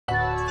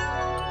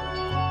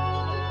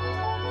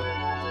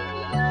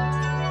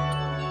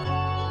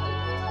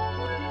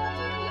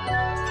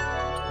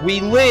We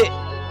lit.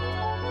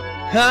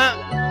 Huh?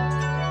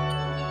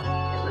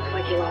 Looks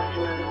like you lost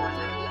another one.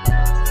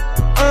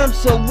 I'm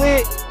so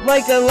lit,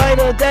 like a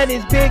lighter that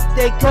is big.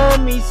 They call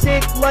me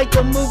sick, like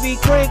the movie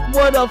Click.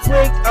 What a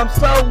flick, I'm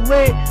so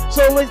lit.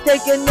 So let's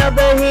take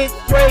another hit,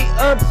 straight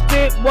up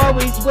spit while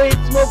we split,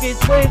 smoking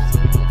spliffs.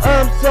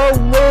 I'm so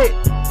lit,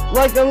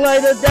 like a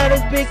lighter that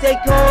is big. They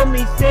call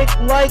me sick,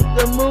 like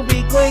the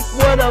movie Click.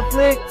 What a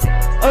flick,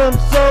 I'm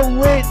so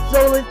lit.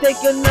 So let's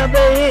take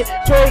another hit,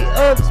 straight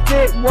up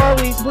spit while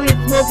we split,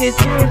 smoking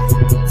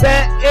spliffs.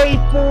 That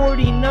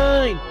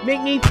A49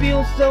 make me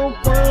feel so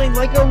fine,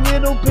 like a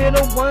little bit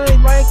of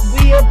wine, like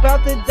we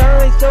about to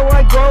die. So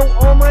I grow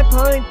all my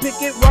pine, pick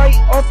it right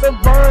off the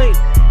vine,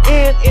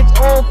 and it's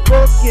all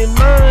fucking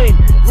mine,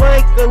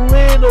 like a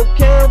little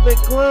Calvin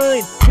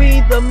Klein. We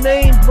the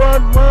main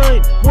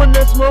bloodline. When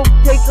I smoke,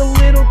 take a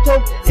little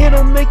toke,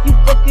 it'll make you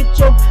fucking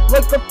choke.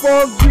 Like a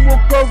frog, you will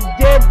croak,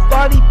 dead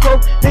body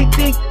poke. They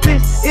think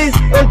this is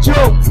a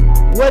joke.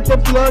 Let the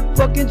blood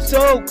fucking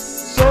soak.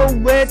 So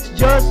let's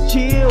just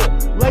chill,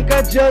 like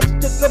I just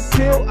took a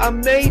pill. I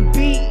may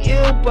be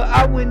ill, but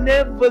I would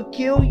never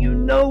kill. You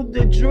know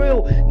the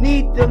drill.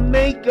 Need to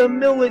make a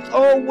meal, it's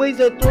always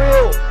a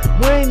thrill.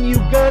 When you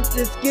got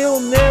the skill,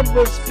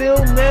 never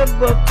spill,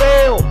 never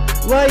fail.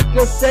 Like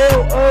a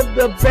sail of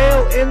the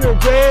bell in the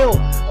rail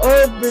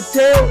of the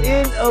tail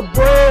in a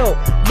braille.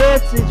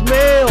 Message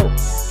mail,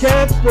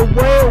 catch the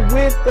whale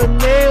with a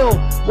nail,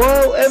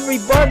 while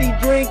everybody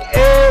drink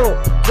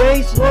ale.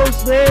 They slow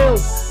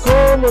snails,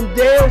 call them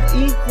Dales,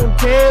 eat some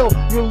kale.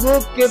 You're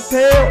looking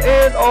pale,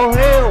 and all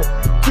hail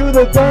to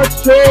the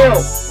God's trail.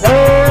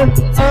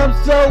 And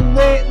I'm so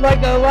lit,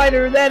 like a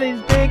lighter that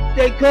is big.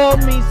 They call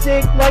me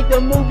sick, like the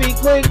movie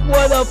Click.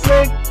 What a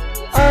flick,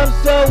 I'm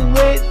so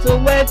lit. So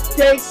let's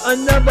take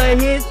another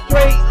hit,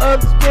 straight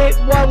up spit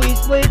while we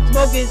split,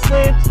 smoking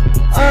spliffs.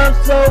 I'm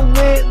so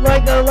lit,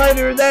 like a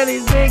lighter that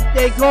is big.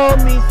 They call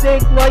me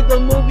sick, like the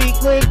movie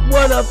Click.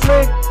 What a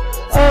flick,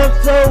 I'm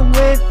so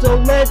lit. So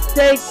let's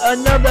take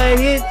another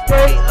hit,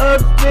 straight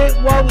up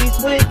spit while we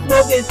split,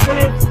 smoking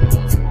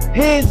spliffs.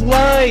 His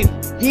life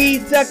he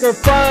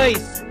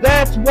sacrificed,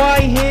 that's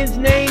why his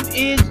name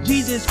is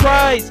Jesus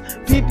Christ.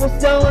 People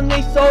selling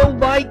their soul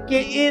like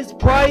it is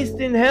priced,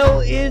 and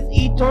hell is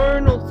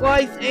eternal,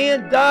 slice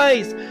and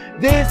dice.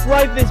 This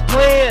life is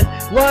planned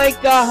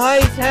like a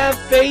heist. Have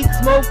faith,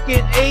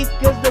 smoking eighth,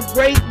 cause the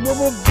grace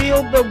will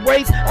reveal the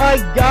race. I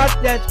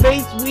got that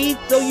space weed,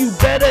 so you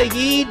better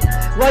heed,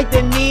 like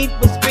the need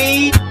for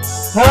speed.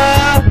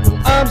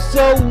 I'm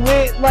so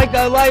lit, like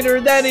a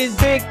lighter that is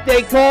big.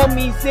 They call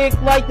me sick,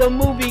 like the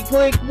movie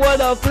Click. What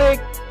a flick,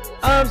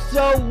 I'm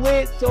so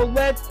lit. So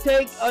let's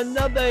take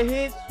another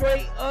hit,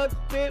 straight up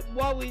spit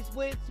while we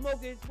split,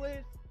 smoking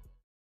spliffs.